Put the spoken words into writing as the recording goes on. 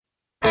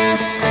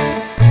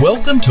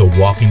Welcome to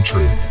Walk in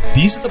Truth.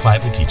 These are the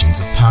Bible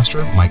teachings of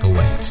Pastor Michael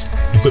Lentz,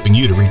 equipping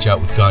you to reach out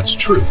with God's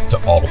truth to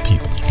all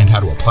people and how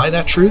to apply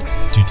that truth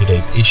to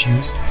today's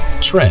issues,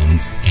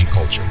 trends, and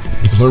culture.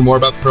 You can learn more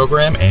about the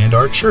program and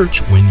our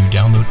church when you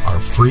download our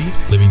free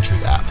Living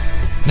Truth app.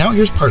 Now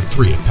here's part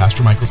 3 of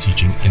Pastor Michael's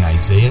teaching in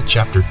Isaiah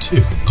chapter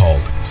 2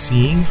 called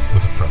Seeing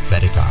with a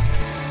Prophetic Eye.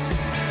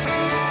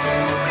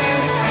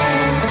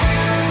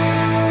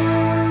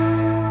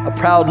 A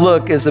proud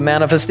look is a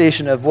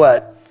manifestation of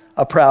what?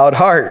 A proud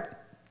heart.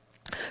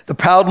 The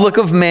proud look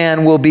of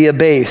man will be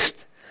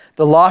abased.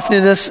 The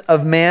loftiness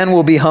of man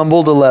will be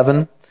humbled,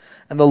 11.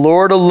 And the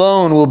Lord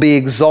alone will be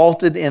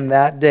exalted in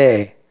that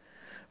day.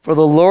 For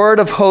the Lord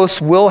of hosts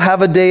will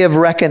have a day of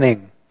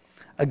reckoning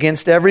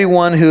against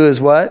everyone who is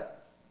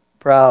what?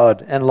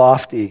 Proud and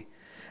lofty.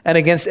 And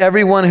against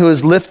everyone who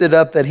is lifted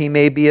up that he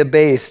may be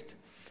abased.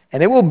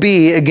 And it will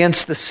be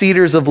against the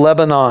cedars of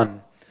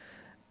Lebanon,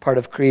 part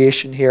of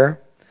creation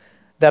here,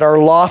 that are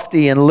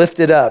lofty and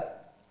lifted up.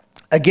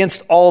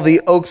 Against all the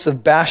oaks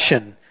of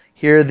Bashan.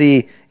 Here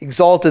the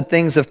exalted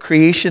things of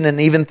creation and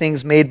even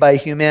things made by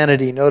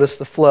humanity. Notice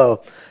the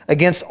flow.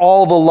 Against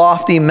all the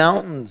lofty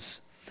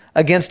mountains.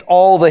 Against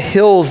all the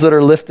hills that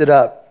are lifted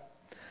up.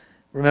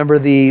 Remember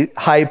the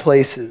high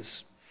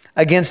places.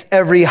 Against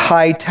every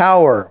high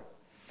tower.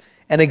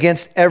 And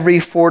against every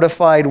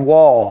fortified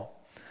wall.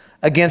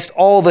 Against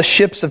all the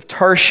ships of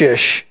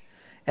Tarshish.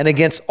 And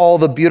against all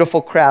the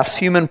beautiful crafts.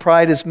 Human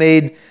pride has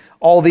made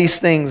all these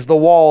things. The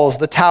walls,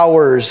 the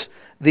towers,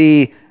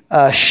 the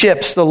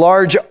ships, the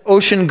large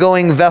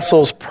ocean-going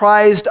vessels,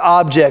 prized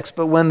objects.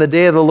 But when the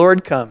day of the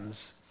Lord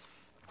comes,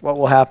 what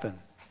will happen?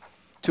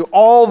 To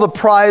all the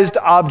prized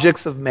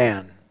objects of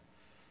man,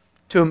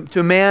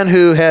 to man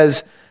who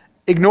has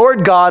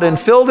ignored God and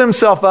filled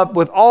himself up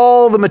with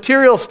all the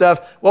material stuff,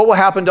 what will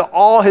happen to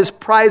all his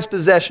prized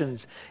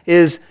possessions?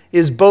 His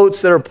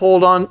boats that are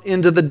pulled on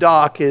into the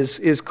dock,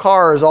 his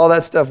cars, all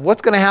that stuff.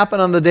 What's going to happen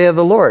on the day of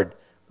the Lord?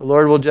 The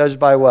Lord will judge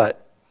by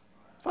what?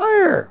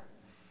 Fire.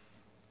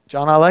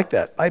 John, I like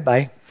that.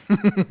 Bye-bye.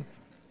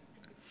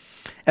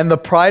 And the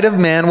pride of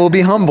man will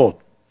be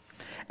humbled.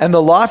 And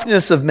the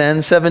loftiness of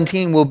men,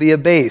 17, will be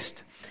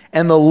abased.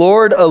 And the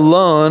Lord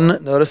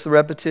alone, notice the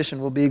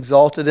repetition, will be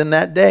exalted in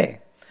that day.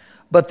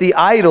 But the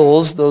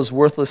idols, those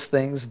worthless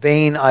things,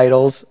 vain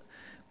idols,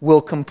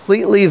 will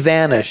completely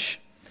vanish.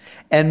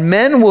 And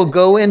men will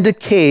go into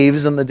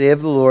caves on the day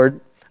of the Lord,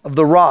 of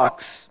the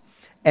rocks,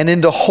 and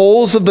into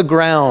holes of the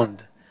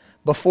ground,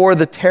 before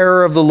the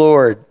terror of the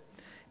Lord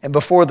and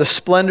before the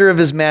splendor of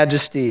his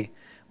majesty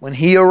when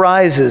he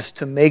arises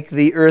to make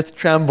the earth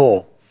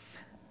tremble.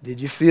 Did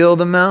you feel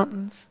the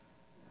mountains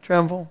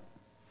tremble?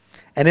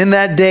 And in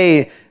that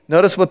day,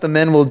 notice what the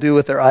men will do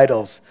with their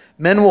idols.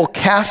 Men will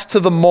cast to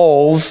the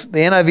moles, the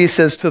NIV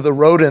says to the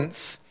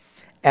rodents,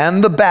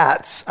 and the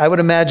bats. I would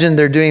imagine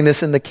they're doing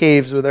this in the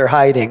caves where they're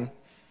hiding.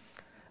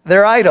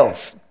 Their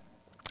idols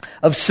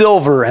of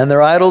silver and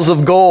their idols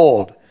of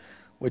gold,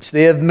 which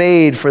they have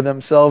made for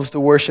themselves to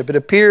worship. It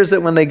appears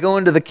that when they go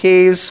into the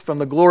caves from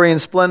the glory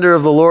and splendor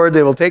of the Lord,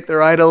 they will take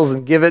their idols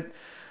and give it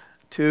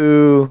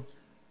to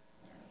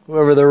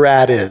whoever the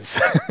rat is.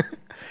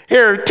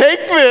 Here, take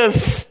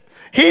this.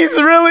 He's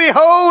really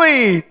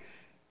holy.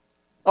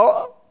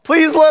 Oh,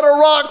 please let a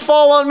rock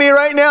fall on me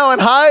right now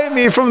and hide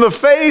me from the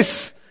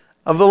face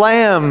of the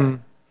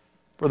Lamb.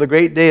 For the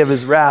great day of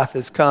his wrath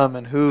has come,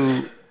 and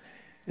who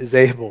is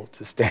able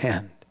to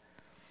stand?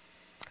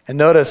 And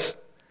notice,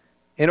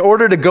 in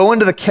order to go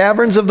into the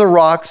caverns of the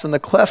rocks and the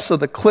clefts of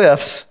the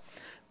cliffs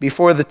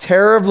before the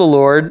terror of the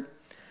Lord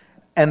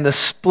and the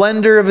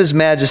splendor of his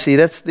majesty,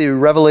 that's the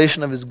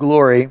revelation of his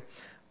glory,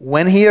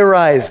 when he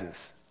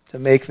arises to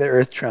make the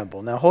earth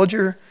tremble. Now hold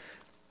your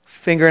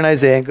finger in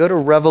Isaiah and go to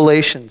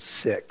Revelation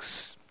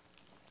 6.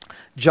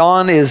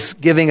 John is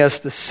giving us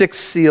the 6th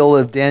seal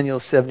of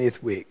Daniel's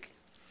 70th week.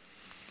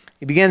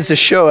 He begins to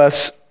show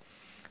us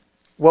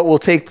what will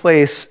take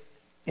place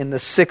in the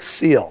 6th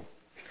seal,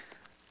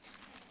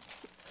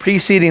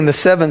 preceding the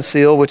 7th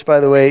seal, which, by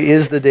the way,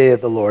 is the day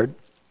of the Lord,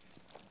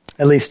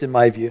 at least in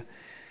my view.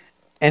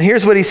 And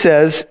here's what he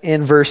says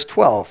in verse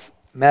 12,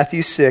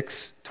 Matthew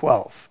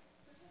 6:12.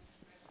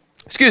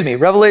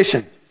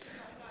 Revelation.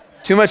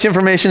 Too much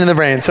information in the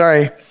brain,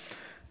 sorry.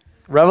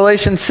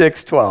 Revelation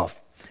 6:12.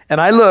 And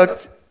I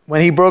looked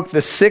when he broke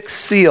the 6th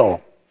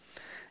seal,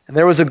 and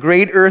there was a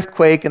great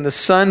earthquake, and the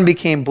sun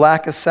became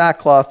black as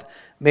sackcloth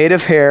made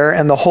of hair,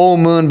 and the whole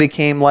moon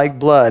became like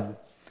blood.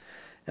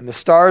 And the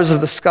stars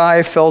of the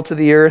sky fell to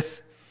the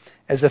earth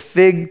as a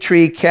fig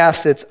tree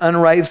casts its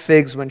unripe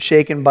figs when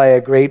shaken by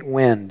a great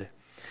wind.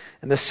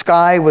 And the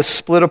sky was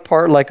split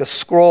apart like a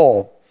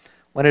scroll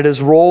when it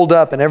is rolled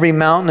up, and every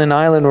mountain and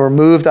island were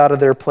moved out of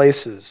their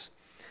places.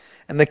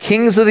 And the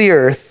kings of the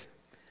earth,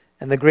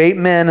 and the great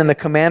men, and the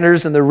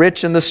commanders, and the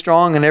rich and the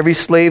strong, and every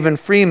slave and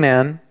free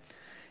man,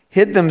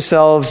 hid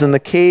themselves in the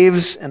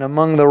caves and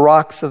among the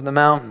rocks of the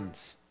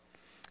mountains.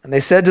 And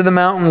they said to the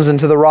mountains and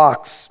to the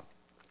rocks,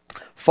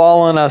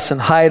 fall on us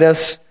and hide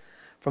us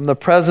from the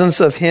presence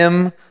of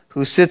him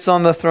who sits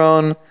on the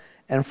throne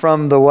and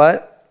from the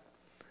what?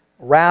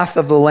 wrath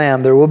of the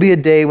Lamb. There will be a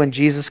day when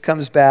Jesus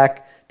comes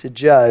back to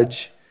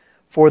judge.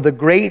 For the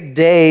great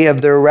day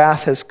of their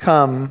wrath has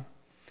come,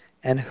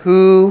 and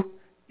who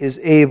is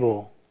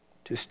able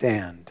to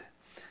stand?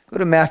 Go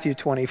to Matthew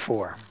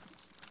 24.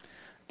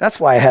 That's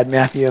why I had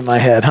Matthew in my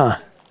head, huh?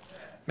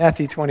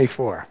 Matthew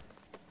 24.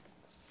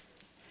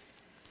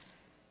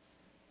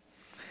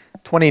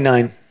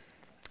 29.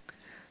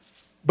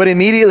 But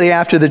immediately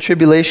after the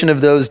tribulation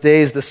of those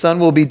days, the sun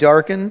will be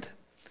darkened,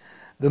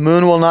 the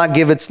moon will not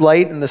give its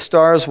light, and the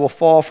stars will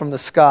fall from the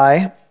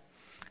sky,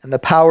 and the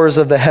powers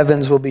of the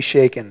heavens will be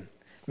shaken.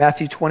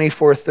 Matthew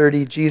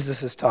 24:30,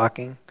 Jesus is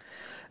talking.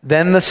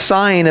 Then the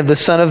sign of the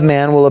Son of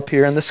Man will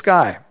appear in the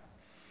sky,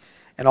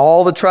 and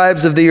all the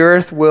tribes of the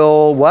earth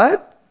will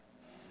what?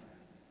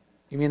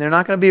 You mean they're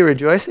not going to be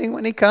rejoicing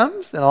when he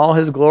comes in all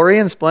his glory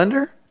and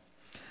splendor?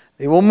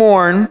 They will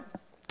mourn.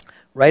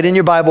 Write in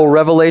your Bible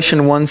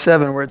Revelation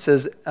 1:7 where it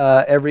says,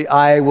 every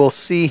eye will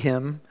see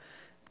him.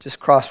 Just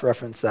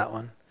cross-reference that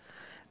one.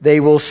 They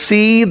will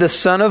see the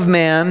Son of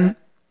Man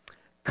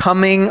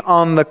coming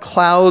on the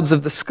clouds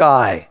of the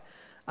sky.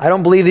 I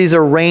don't believe these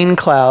are rain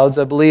clouds.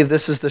 I believe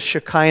this is the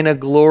Shekinah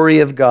glory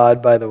of God,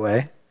 by the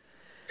way,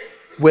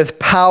 with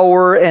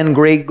power and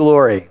great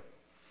glory.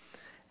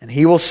 And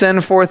he will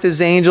send forth his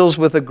angels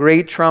with a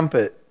great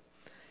trumpet.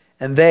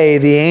 And they,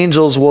 the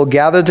angels, will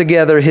gather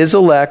together his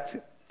elect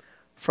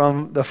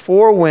from the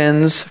four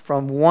winds,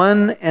 from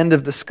one end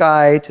of the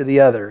sky to the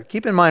other.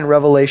 Keep in mind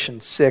Revelation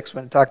 6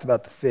 when it talked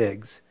about the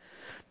figs.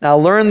 Now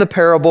learn the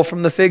parable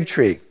from the fig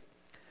tree.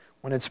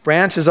 When its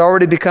branch has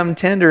already become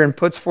tender and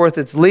puts forth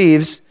its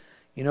leaves,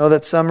 you know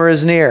that summer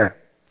is near.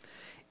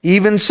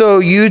 Even so,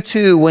 you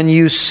too, when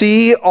you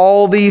see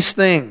all these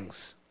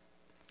things,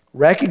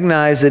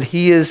 recognize that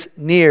he is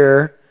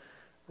near,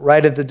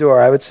 right at the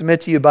door. I would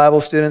submit to you, Bible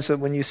students, that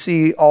when you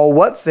see all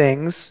what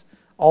things,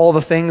 all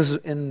the things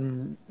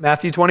in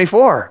Matthew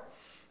 24,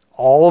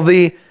 all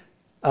the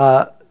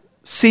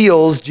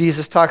seals,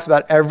 Jesus talks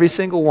about every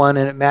single one,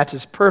 and it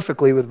matches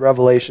perfectly with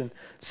Revelation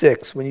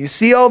 6. When you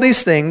see all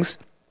these things,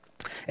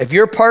 if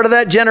you're part of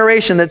that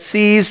generation that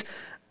sees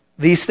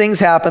these things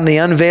happen, the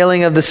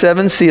unveiling of the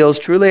seven seals,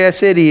 truly I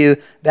say to you,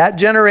 that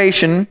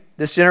generation,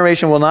 this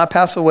generation will not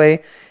pass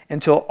away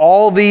until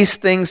all these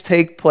things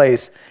take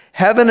place.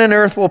 Heaven and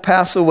earth will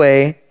pass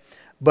away,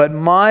 but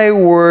my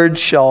word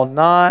shall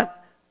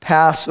not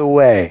pass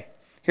away.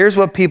 Here's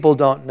what people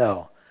don't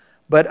know.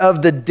 But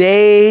of the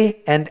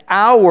day and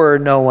hour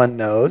no one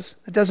knows.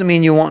 It doesn't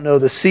mean you won't know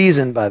the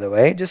season, by the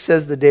way. It just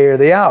says the day or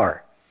the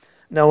hour.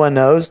 No one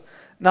knows.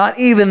 Not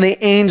even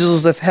the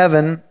angels of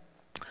heaven,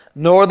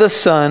 nor the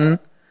Son,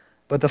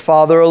 but the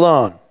Father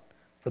alone.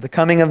 For the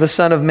coming of the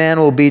Son of Man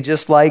will be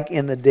just like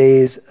in the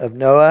days of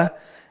Noah.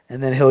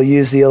 And then he'll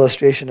use the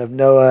illustration of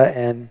Noah,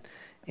 and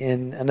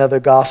in another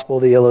gospel,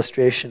 the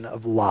illustration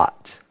of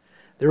Lot.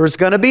 There is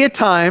going to be a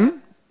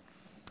time,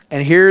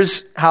 and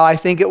here's how I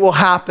think it will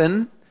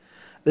happen.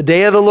 The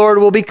day of the Lord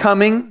will be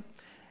coming.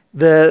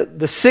 The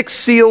sixth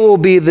seal will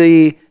be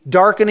the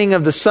darkening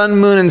of the sun,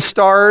 moon, and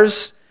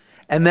stars.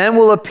 And then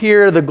will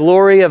appear the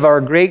glory of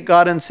our great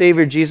God and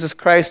Savior, Jesus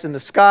Christ, in the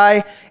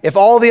sky. If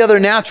all the other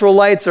natural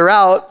lights are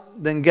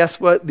out, then guess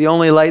what the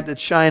only light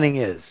that's shining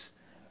is?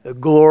 The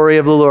glory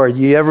of the Lord.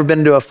 You ever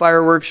been to a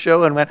fireworks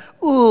show and went,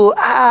 ooh,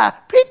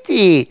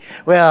 pretty?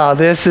 Well,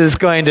 this is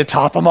going to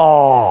top them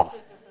all.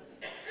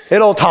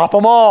 It'll top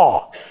them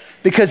all.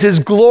 Because his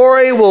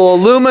glory will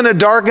illumine a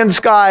darkened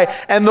sky.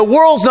 And the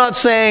world's not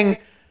saying,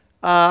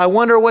 I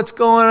wonder what's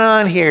going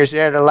on here. Is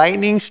there a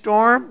lightning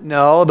storm?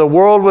 No, the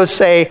world will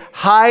say,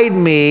 hide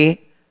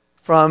me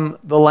from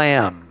the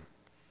Lamb,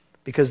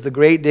 because the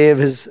great day of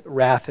his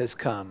wrath has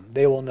come.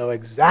 They will know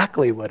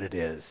exactly what it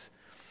is.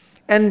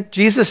 And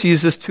Jesus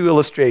uses two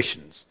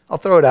illustrations. I'll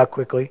throw it out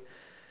quickly.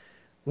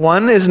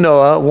 One is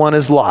Noah, one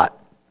is Lot.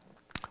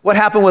 What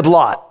happened with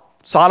Lot?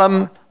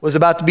 Sodom was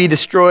about to be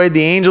destroyed.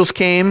 The angels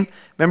came.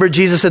 Remember,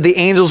 Jesus said the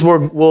angels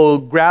will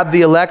grab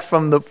the elect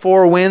from the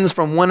four winds,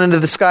 from one end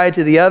of the sky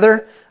to the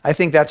other. I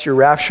think that's your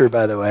rapture,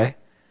 by the way.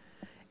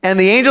 And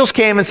the angels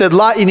came and said,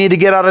 Lot, you need to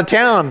get out of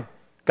town.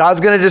 God's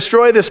going to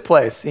destroy this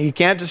place. And you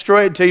can't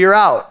destroy it till you're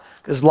out.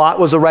 Because Lot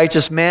was a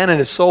righteous man, and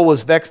his soul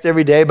was vexed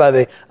every day by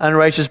the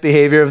unrighteous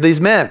behavior of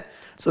these men.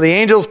 So the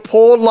angels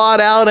pulled Lot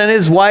out and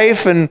his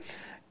wife, and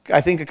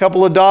I think a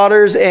couple of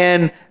daughters.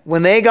 And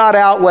when they got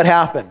out, what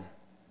happened?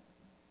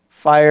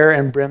 Fire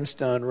and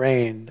brimstone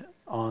rained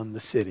on the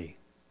city.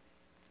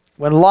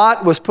 When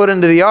Lot was put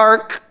into the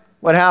ark,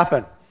 what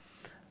happened?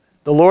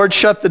 The Lord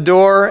shut the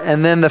door,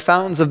 and then the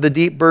fountains of the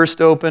deep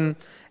burst open,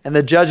 and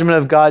the judgment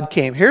of God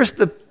came. Here's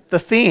the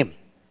theme.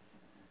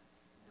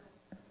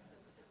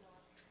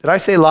 Did I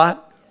say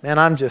Lot? Man,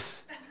 I'm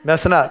just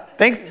messing up.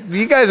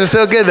 You guys are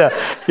so good, though.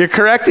 You're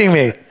correcting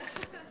me.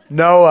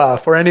 Noah.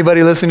 For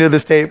anybody listening to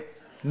this tape,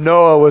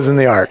 Noah was in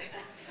the ark.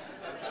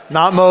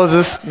 Not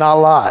Moses, not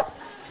Lot.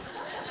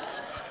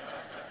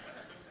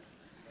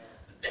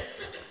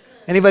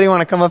 Anybody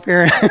want to come up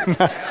here?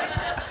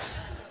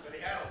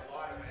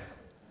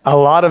 A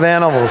lot of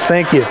animals.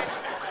 Thank you.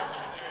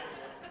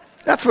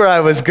 That's where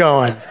I was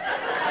going.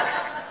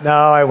 No,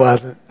 I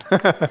wasn't.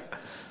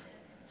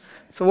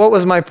 So what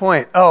was my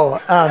point? I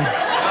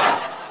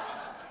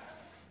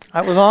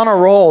was on a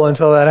roll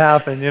until that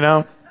happened, you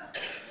know?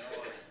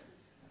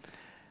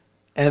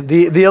 And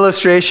the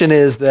illustration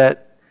is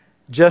that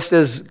just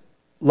as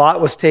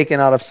Lot was taken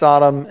out of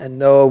Sodom and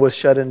Noah was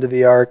shut into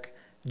the ark,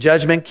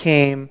 judgment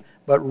came,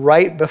 but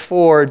right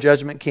before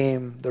judgment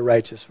came, the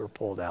righteous were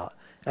pulled out.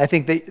 And I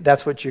think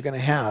that's what you're going to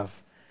have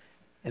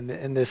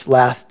in this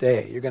last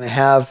day. You're going to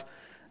have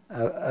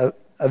a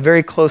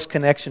very close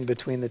connection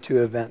between the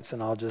two events,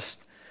 and I'll just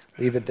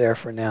leave it there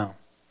for now.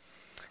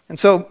 And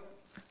so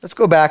let's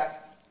go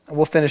back, and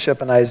we'll finish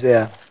up in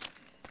Isaiah.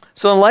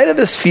 So in light of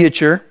this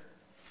future,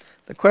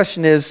 the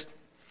question is,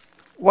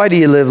 why do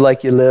you live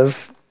like you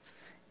live?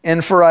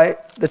 And for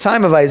the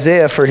time of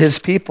Isaiah, for his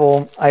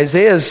people,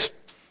 Isaiah's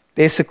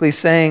basically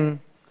saying,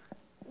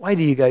 why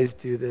do you guys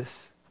do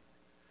this?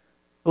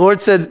 The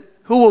Lord said,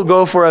 who will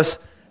go for us?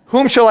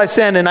 Whom shall I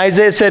send? And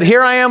Isaiah said,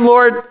 here I am,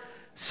 Lord,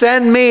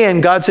 send me.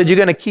 And God said, you're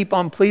going to keep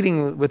on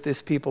pleading with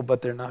this people,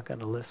 but they're not going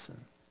to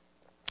listen.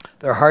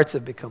 Their hearts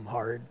have become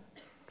hard.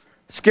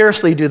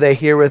 Scarcely do they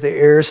hear with their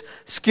ears.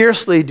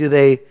 Scarcely do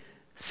they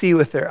see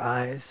with their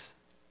eyes.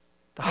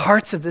 The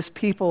hearts of this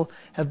people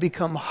have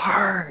become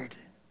hard.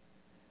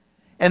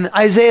 And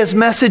Isaiah's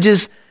message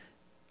is,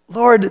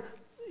 Lord,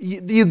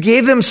 you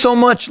gave them so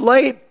much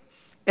light.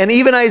 And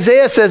even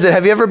Isaiah says it.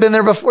 Have you ever been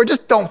there before?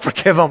 Just don't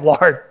forgive them,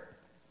 Lord.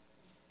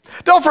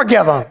 Don't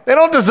forgive them. They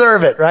don't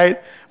deserve it,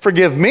 right?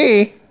 Forgive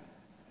me.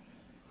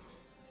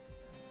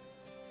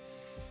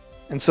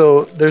 And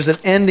so there's an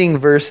ending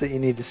verse that you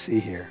need to see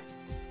here.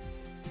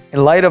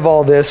 In light of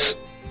all this,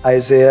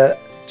 Isaiah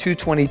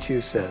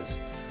 2:22 says,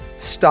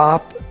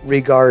 stop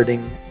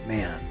regarding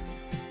man.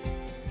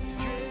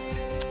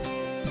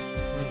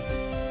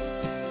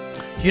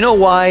 Do you know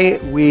why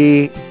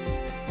we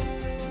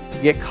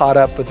get caught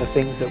up with the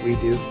things that we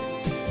do?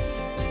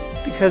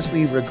 Because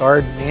we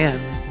regard man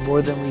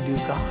more than we do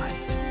God.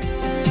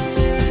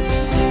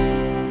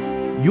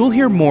 You'll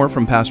hear more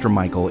from Pastor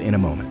Michael in a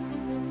moment.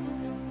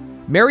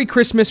 Merry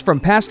Christmas from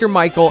Pastor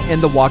Michael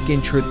and the Walk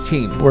in Truth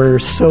team. We're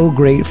so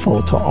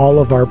grateful to all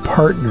of our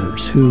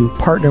partners who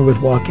partner with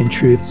Walk in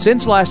Truth.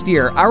 Since last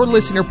year, our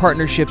listener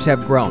partnerships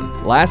have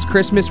grown. Last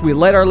Christmas, we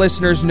let our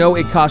listeners know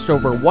it cost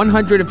over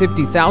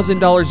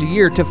 $150,000 a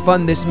year to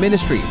fund this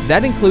ministry.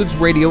 That includes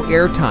radio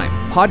airtime,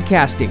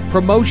 podcasting,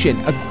 promotion,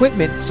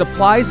 equipment,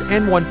 supplies,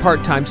 and one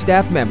part-time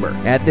staff member.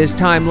 At this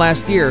time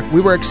last year,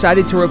 we were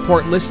excited to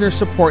report listener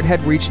support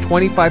had reached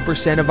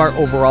 25% of our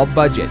overall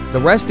budget.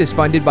 The rest is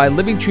funded by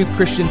Living Truth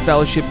Christian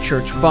Fellowship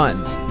Church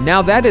funds.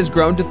 Now that has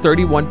grown to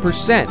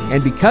 31%,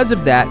 and because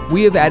of that,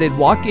 we have added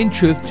Walk in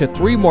Truth to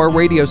 3 more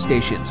radio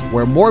stations,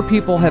 where more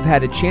people have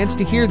had a chance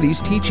to hear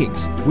these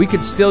teachings. We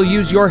could still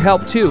use your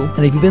help too.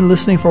 And if you've been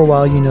listening for a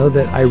while, you know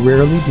that I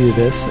rarely do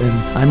this,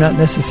 and I'm not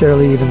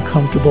necessarily even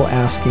comfortable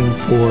asking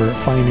for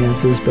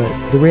finances,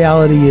 but the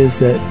reality is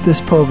that this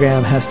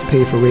program has to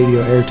pay for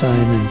radio airtime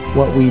and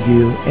what we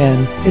do,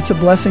 and it's a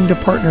blessing to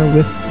partner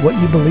with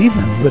what you believe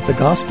in, with the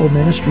gospel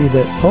ministry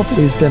that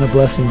hopefully has been a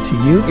blessing to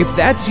you. If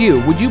that's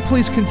you, would you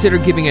please consider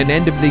giving an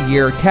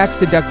end-of-the-year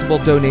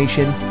tax-deductible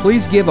donation?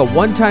 Please give a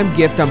one-time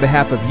gift on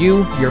behalf of you,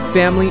 your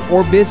family,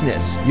 or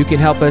business. You can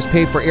help us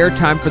pay for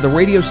airtime for the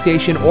radio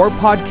station or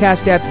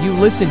podcast app you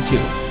listen to.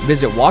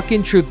 Visit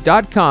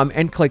walkintruth.com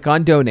and click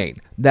on Donate.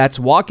 That's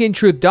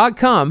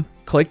walkintruth.com,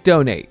 click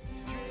Donate.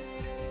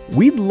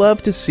 We'd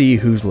love to see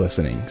who's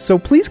listening, so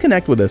please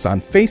connect with us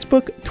on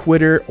Facebook,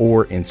 Twitter,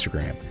 or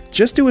Instagram.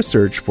 Just do a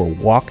search for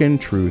Walk in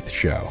Truth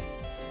Show.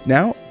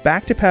 Now,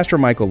 back to Pastor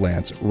Michael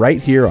Lance right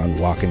here on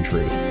Walk in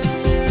Truth.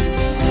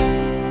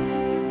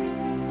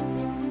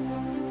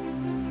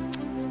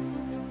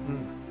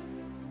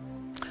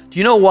 Do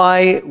you know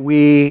why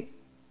we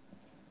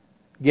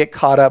get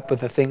caught up with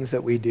the things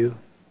that we do?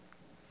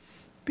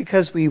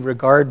 Because we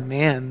regard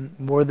man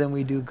more than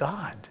we do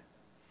God.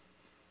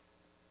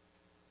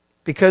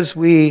 Because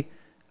we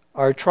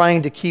are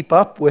trying to keep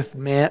up with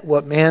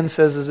what man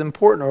says is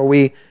important, or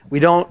we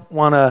don't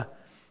want to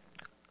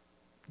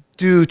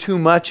do too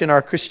much in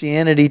our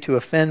Christianity to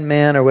offend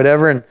man or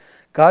whatever. And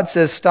God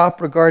says, stop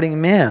regarding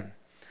man,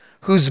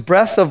 whose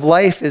breath of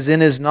life is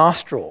in his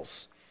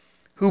nostrils.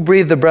 Who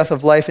breathed the breath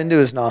of life into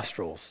his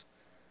nostrils?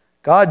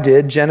 God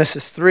did,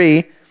 Genesis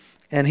 3,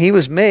 and he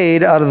was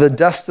made out of the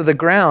dust of the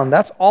ground.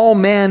 That's all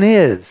man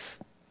is.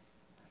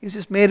 He's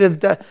just made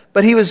of dust.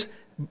 But it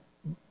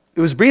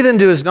was breathed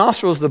into his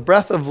nostrils, the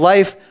breath of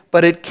life,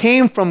 but it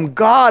came from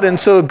God. And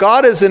so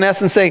God is in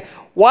essence saying,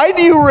 why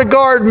do you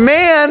regard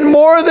man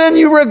more than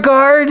you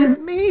regard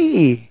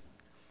me?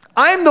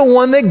 I'm the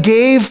one that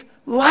gave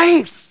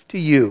life to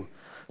you.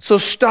 So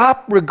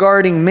stop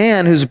regarding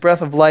man, whose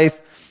breath of life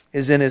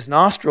is in his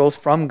nostrils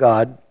from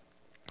God.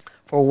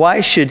 For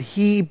why should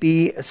he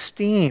be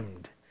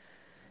esteemed?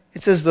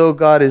 It's as though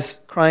God is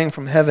crying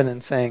from heaven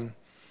and saying,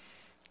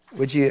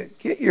 would you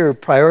get your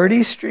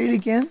priorities straight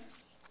again?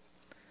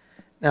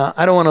 Now,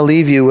 I don't want to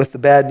leave you with the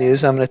bad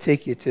news. I'm going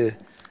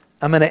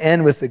to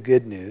end with the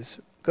good news.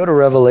 Go to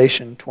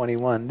Revelation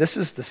 21. This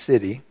is the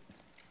city.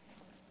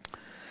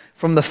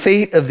 from the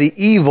fate of the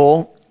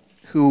evil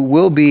who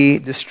will be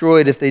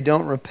destroyed if they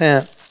don't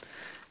repent.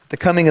 At the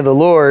coming of the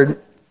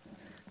Lord,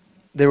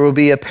 there will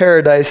be a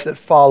paradise that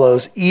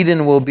follows.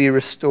 Eden will be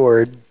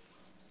restored.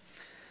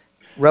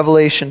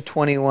 Revelation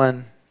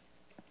 21.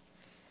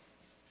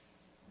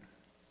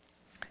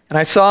 And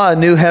I saw a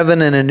new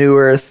heaven and a new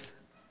earth,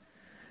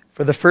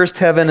 for the first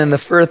heaven and the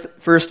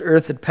first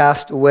earth had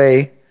passed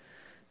away,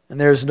 and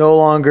there is no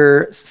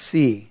longer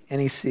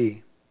any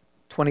sea.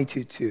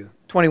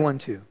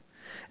 21:2.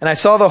 And I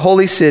saw the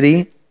holy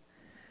city,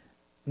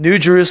 New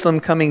Jerusalem,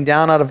 coming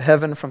down out of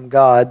heaven from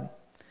God,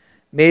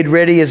 made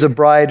ready as a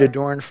bride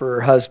adorned for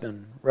her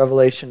husband.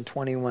 Revelation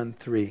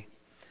 21:3.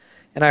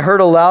 And I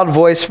heard a loud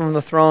voice from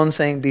the throne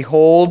saying,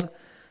 Behold,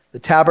 the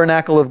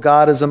tabernacle of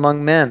God is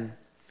among men.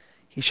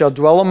 He shall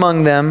dwell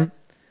among them.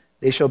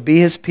 They shall be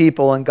his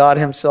people, and God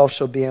himself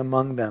shall be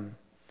among them.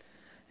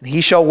 And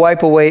he shall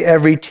wipe away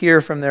every tear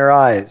from their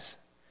eyes.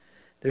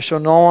 There shall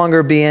no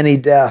longer be any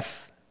death.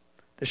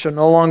 There shall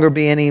no longer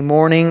be any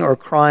mourning or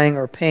crying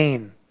or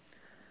pain,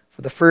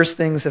 for the first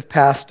things have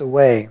passed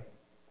away.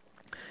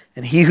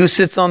 And he who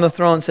sits on the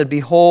throne said,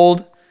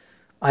 Behold,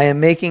 I am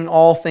making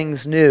all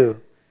things new.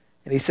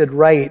 And he said,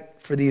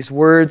 Write, for these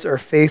words are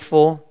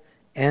faithful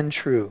and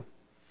true.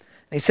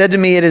 And he said to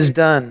me, It is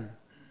done.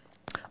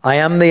 I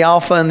am the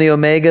Alpha and the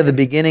Omega, the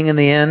beginning and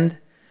the end.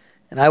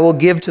 And I will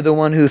give to the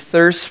one who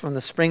thirsts from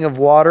the spring of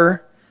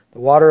water, the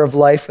water of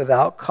life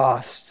without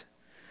cost.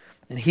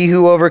 And he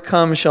who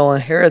overcomes shall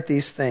inherit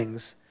these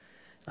things.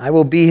 I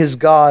will be his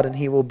God, and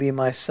he will be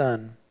my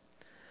son.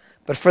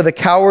 But for the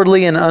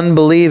cowardly and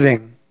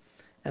unbelieving,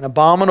 and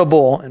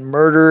abominable, and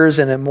murderers,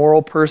 and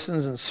immoral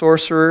persons, and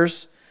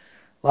sorcerers,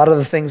 a lot of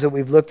the things that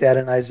we've looked at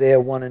in Isaiah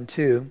 1 and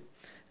 2,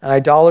 and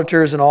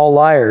idolaters and all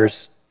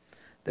liars,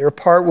 their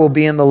part will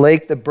be in the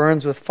lake that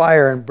burns with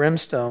fire and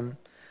brimstone,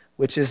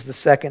 which is the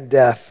second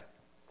death.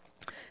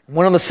 And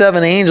one of the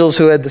 7 angels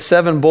who had the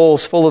 7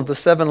 bowls full of the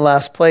 7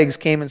 last plagues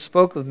came and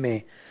spoke with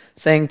me,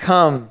 saying,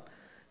 Come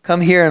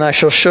here, and I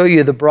shall show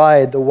you the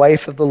bride, the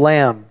wife of the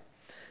Lamb.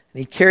 And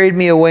he carried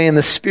me away in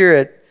the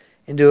Spirit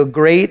into a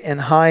great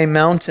and high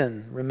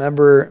mountain.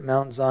 Remember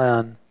Mount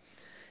Zion.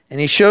 And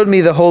he showed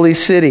me the holy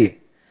city,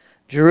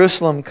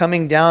 Jerusalem,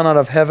 coming down out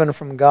of heaven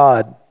from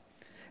God,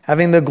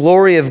 having the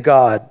glory of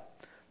God.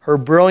 Her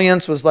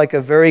brilliance was like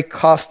a very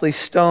costly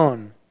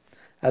stone,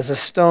 as a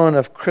stone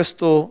of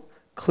crystal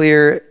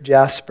clear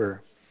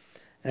jasper.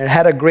 And it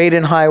had a great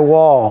and high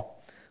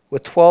wall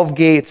with 12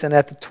 gates, and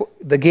at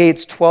the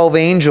gates 12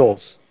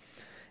 angels.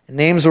 And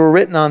names were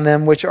written on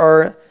them, which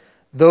are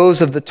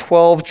those of the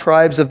 12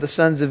 tribes of the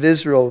sons of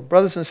Israel.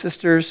 Brothers and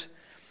sisters,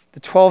 the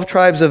 12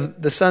 tribes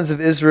of the sons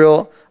of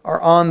Israel are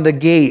on the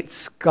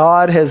gates.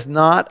 God has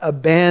not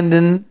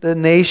abandoned the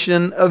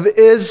nation of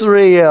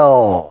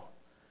Israel.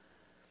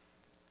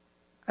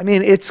 I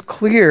mean, it's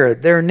clear.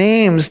 Their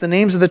names, the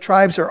names of the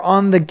tribes, are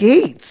on the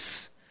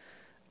gates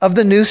of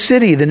the new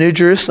city, the New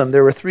Jerusalem.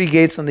 There were 3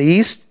 gates on the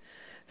east,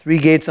 3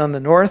 gates on the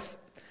north,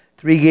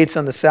 3 gates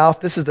on the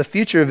south. This is the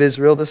future of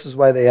Israel. This is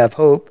why they have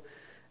hope.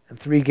 And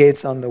 3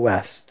 gates on the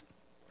west.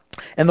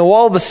 And the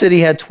wall of the city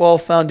had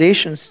 12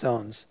 foundation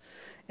stones.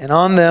 And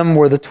on them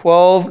were the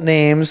 12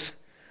 names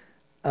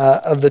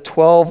of the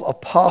 12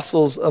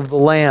 apostles of the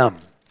Lamb.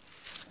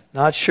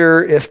 Not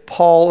sure if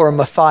Paul or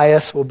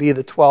Matthias will be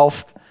the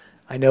 12th.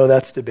 I know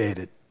that's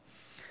debated.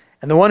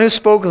 And the one who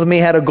spoke with me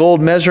had a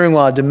gold measuring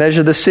rod to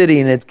measure the city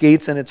and its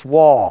gates and its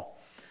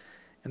wall.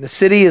 And the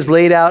city is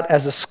laid out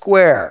as a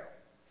square,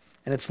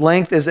 and its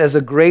length is as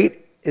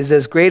great as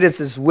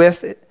its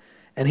width.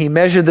 And he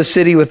measured the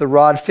city with a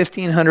rod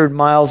 1,500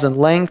 miles in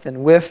length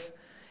and width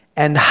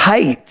and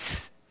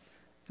height.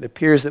 It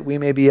appears that we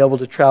may be able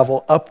to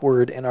travel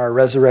upward in our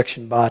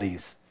resurrection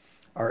bodies,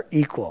 are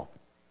equal.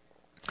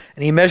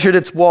 And he measured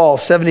its wall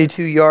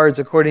 72 yards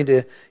according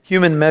to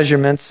human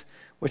measurements,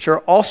 which are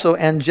also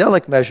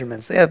angelic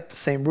measurements. They have the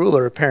same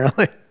ruler,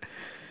 apparently.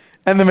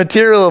 And the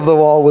material of the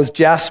wall was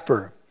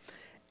jasper.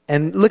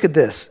 And look at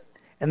this.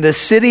 And the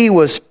city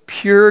was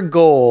pure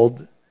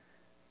gold,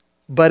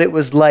 but it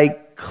was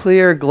like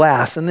clear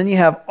glass. And then you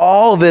have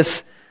all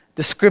this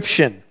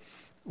description,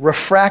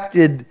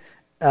 refracted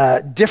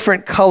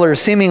different colors.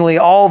 Seemingly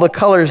all the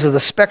colors of the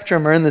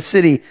spectrum are in the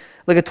city.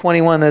 Look at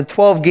 21. The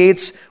 12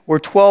 gates were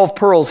 12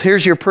 pearls.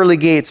 Here's your pearly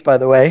gates, by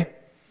the way.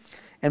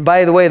 And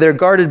by the way, they're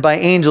guarded by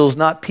angels,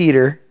 not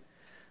Peter.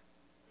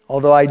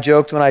 Although I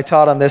joked when I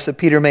taught on this that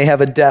Peter may have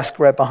a desk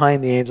right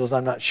behind the angels.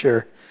 I'm not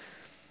sure.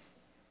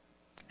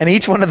 And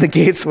each one of the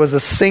gates was a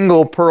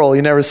single pearl.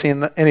 You've never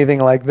seen anything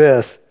like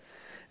this.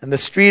 And the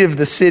street of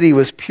the city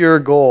was pure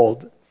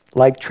gold,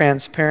 like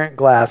transparent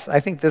glass.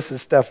 I think this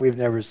is stuff we've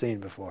never seen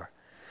before.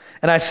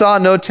 And I saw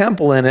no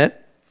temple in it,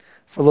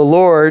 for the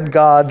Lord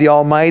God, the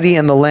Almighty,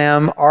 and the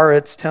Lamb are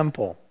its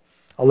temple.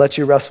 I'll let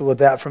you wrestle with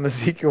that from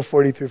Ezekiel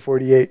 40 through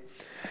 48.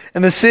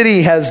 And the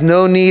city has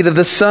no need of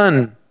the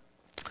sun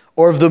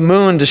or of the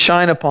moon to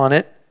shine upon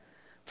it,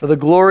 for the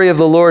glory of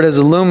the Lord has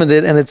illumined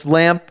it, and its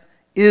lamp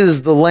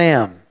is the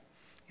Lamb.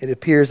 It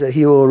appears that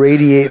he will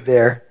radiate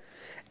there.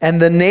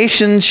 And the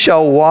nations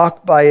shall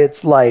walk by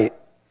its light,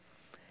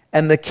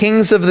 and the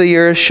kings of the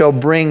earth shall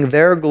bring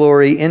their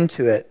glory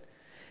into it.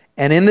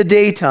 And in the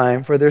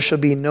daytime, for there shall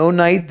be no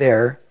night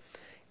there,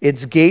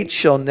 its gates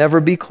shall never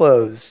be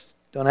closed.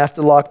 Don't have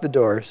to lock the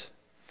doors.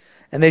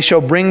 And they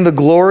shall bring the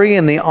glory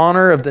and the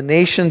honor of the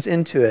nations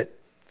into it.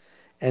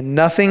 And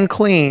nothing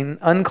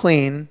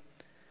unclean,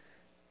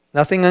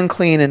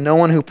 and no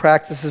one who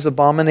practices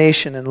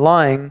abomination and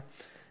lying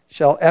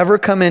shall ever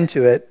come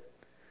into it,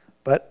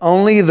 but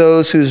only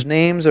those whose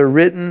names are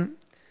written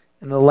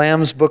in the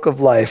Lamb's book of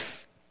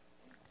life.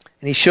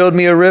 And he showed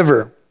me a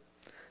river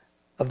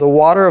of the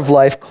water of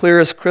life, clear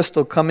as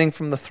crystal, coming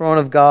from the throne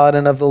of God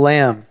and of the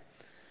Lamb.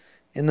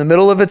 In the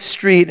middle of its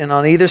street and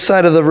on either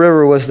side of the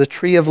river was the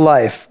tree of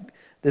life.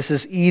 This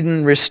is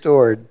Eden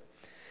restored,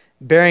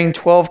 bearing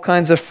 12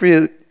 kinds of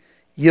fruit,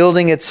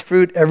 yielding its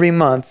fruit every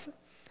month.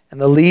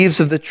 And the leaves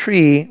of the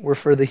tree were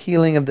for the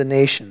healing of the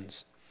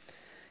nations.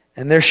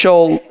 And there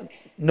shall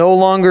no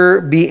longer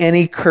be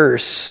any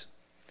curse,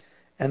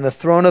 and the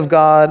throne of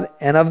God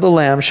and of the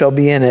Lamb shall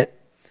be in it,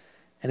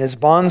 and his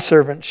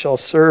bondservants shall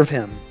serve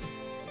him.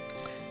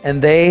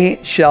 And they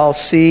shall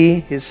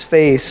see his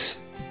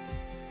face,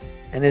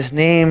 and his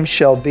name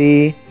shall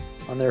be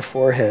on their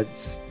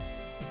foreheads.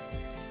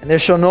 And there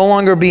shall no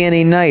longer be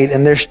any night,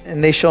 and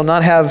they shall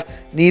not have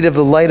need of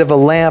the light of a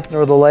lamp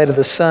nor the light of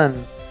the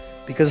sun,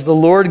 because the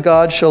Lord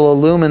God shall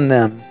illumine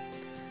them,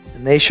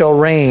 and they shall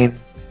reign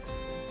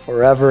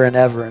forever and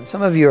ever. And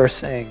some of you are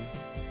saying,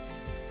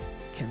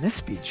 can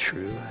this be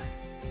true?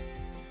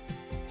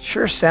 It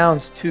sure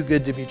sounds too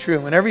good to be true.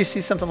 And whenever you see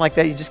something like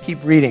that, you just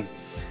keep reading.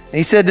 And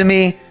he said to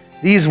me,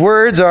 these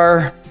words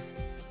are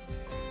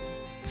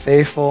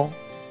faithful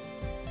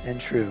and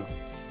true.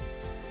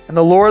 And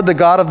the Lord, the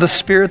God of the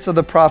spirits of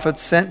the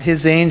prophets, sent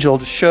his angel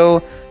to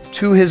show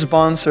to his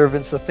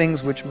bondservants the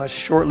things which must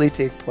shortly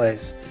take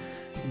place.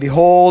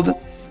 Behold,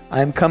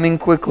 I am coming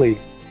quickly.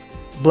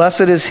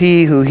 Blessed is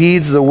he who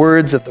heeds the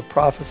words of the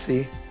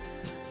prophecy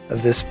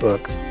of this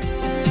book.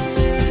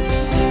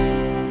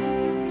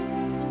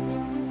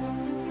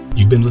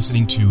 You've been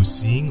listening to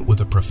Seeing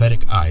with a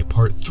Prophetic Eye,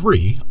 Part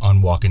 3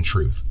 on Walk in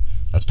Truth.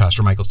 That's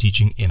Pastor Michael's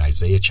teaching in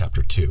Isaiah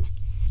chapter 2.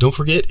 Don't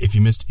forget, if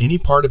you missed any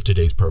part of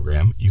today's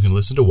program, you can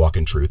listen to Walk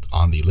in Truth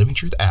on the Living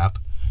Truth app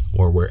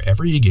or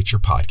wherever you get your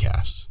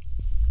podcasts.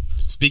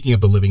 Speaking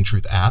of the Living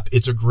Truth app,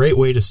 it's a great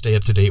way to stay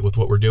up to date with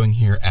what we're doing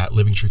here at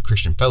Living Truth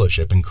Christian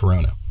Fellowship in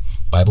Corona.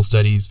 Bible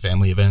studies,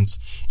 family events,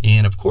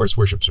 and of course,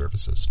 worship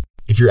services.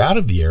 If you're out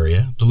of the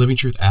area, the Living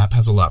Truth app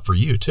has a lot for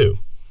you too.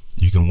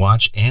 You can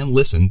watch and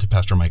listen to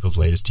Pastor Michael's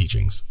latest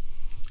teachings.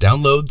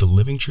 Download the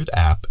Living Truth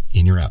app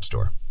in your app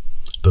store.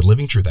 The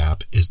Living Truth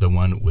app is the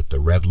one with the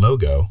red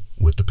logo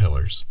with the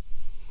pillars.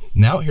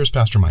 Now here's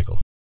Pastor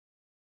Michael.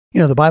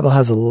 You know, the Bible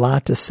has a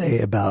lot to say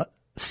about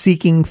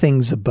seeking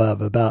things above,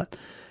 about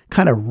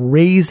kind of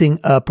raising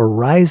up or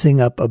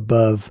rising up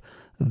above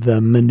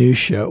the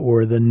minutia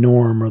or the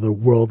norm or the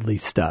worldly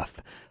stuff.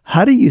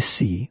 How do you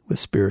see with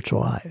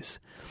spiritual eyes?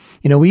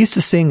 You know, we used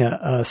to sing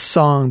a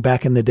song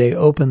back in the day,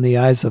 "Open the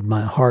eyes of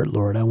my heart,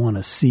 Lord, I want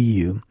to see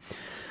you."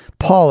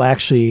 Paul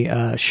actually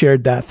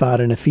shared that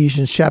thought in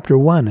Ephesians chapter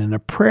 1 in a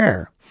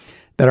prayer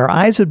that our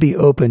eyes would be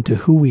open to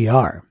who we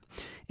are.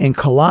 In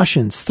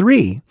Colossians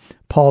 3,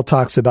 Paul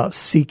talks about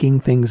seeking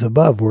things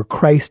above where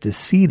Christ is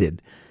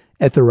seated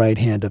at the right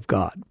hand of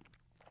God.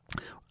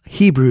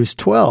 Hebrews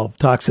 12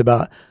 talks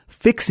about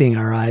fixing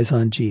our eyes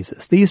on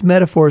Jesus. These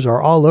metaphors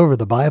are all over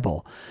the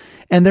Bible,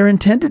 and they're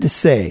intended to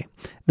say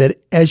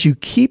that as you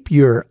keep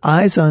your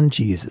eyes on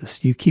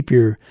Jesus, you keep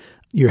your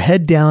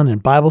head down in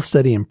Bible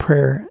study and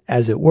prayer,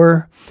 as it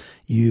were,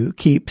 you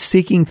keep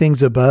seeking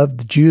things above.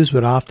 The Jews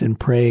would often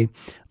pray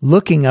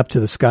looking up to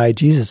the sky.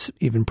 Jesus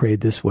even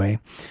prayed this way.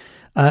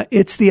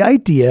 It's the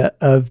idea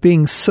of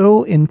being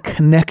so in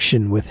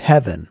connection with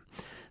heaven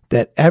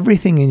that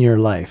everything in your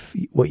life,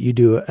 what you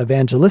do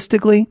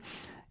evangelistically,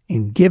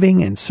 in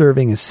giving and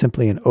serving, is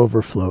simply an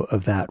overflow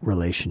of that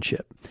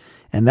relationship.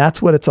 And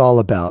that's what it's all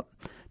about,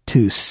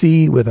 to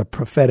see with a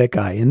prophetic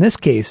eye. In this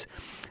case,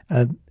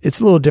 it's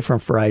a little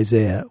different for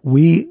Isaiah.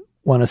 We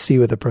want to see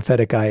with a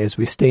prophetic eye as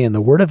we stay in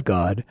the Word of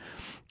God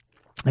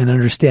and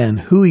understand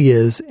who He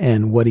is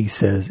and what He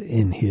says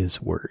in His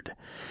Word.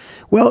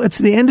 Well, it's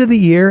the end of the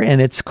year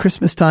and it's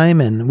Christmas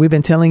time, and we've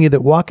been telling you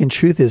that Walk in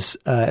Truth is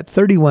at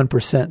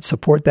 31%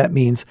 support. That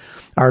means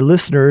our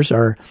listeners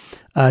are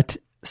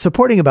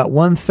supporting about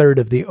 1/3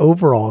 of the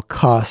overall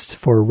cost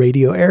for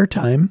radio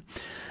airtime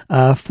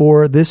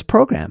for this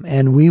program.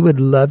 And we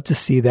would love to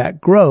see that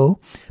grow,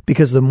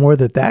 because the more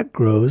that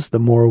grows, the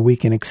more we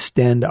can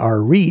extend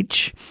our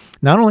reach,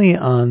 not only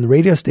on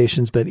radio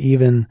stations, but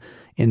even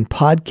in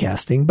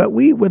podcasting. But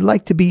we would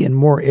like to be in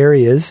more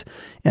areas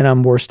and on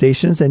more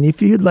stations. And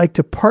if you'd like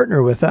to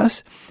partner with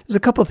us, there's a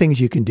couple of things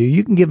you can do.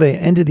 You can give an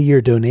end of the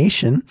year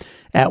donation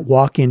at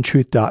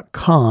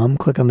walkintruth.com.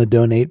 Click on the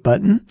donate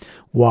button,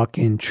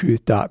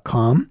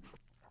 walkintruth.com.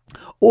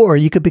 Or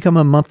you could become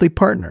a monthly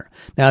partner.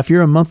 Now, if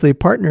you're a monthly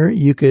partner,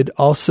 you could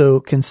also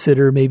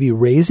consider maybe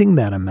raising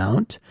that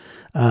amount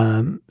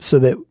so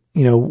that,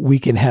 we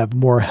can have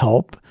more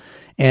help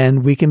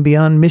and we can be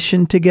on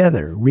mission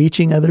together,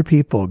 reaching other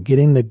people,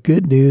 getting the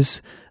good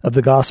news of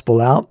the gospel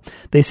out.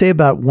 They say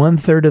about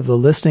 1/3 of the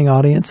listening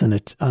audience on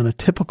a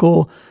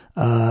typical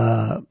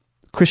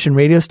Christian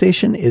radio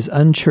station is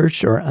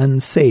unchurched or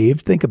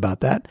unsaved. Think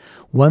about that.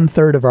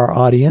 1/3 of our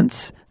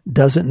audience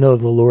doesn't know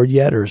the Lord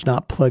yet or is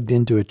not plugged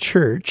into a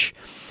church.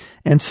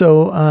 And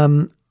so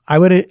I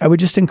would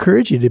just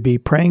encourage you to be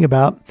praying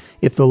about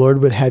if the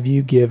Lord would have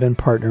you give and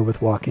partner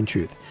with Walk in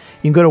Truth.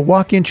 You can go to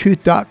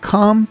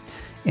walkintruth.com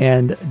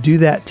and do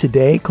that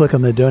today. Click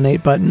on the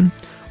donate button,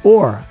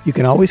 or you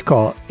can always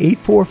call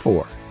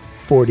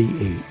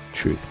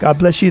 844-48-TRUTH. God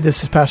bless you.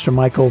 This is Pastor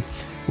Michael.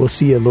 We'll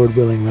see you, Lord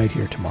willing, right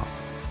here tomorrow.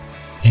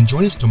 And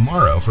join us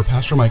tomorrow for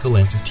Pastor Michael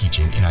Lance's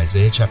teaching in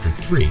Isaiah chapter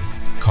 3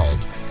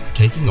 called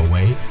Taking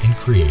Away and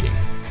Creating.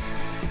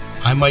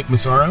 I'm Mike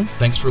Massaro.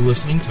 Thanks for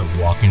listening to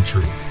Walk in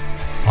Truth.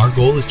 Our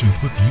goal is to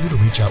equip you to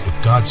reach out with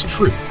God's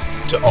truth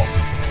to all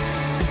people.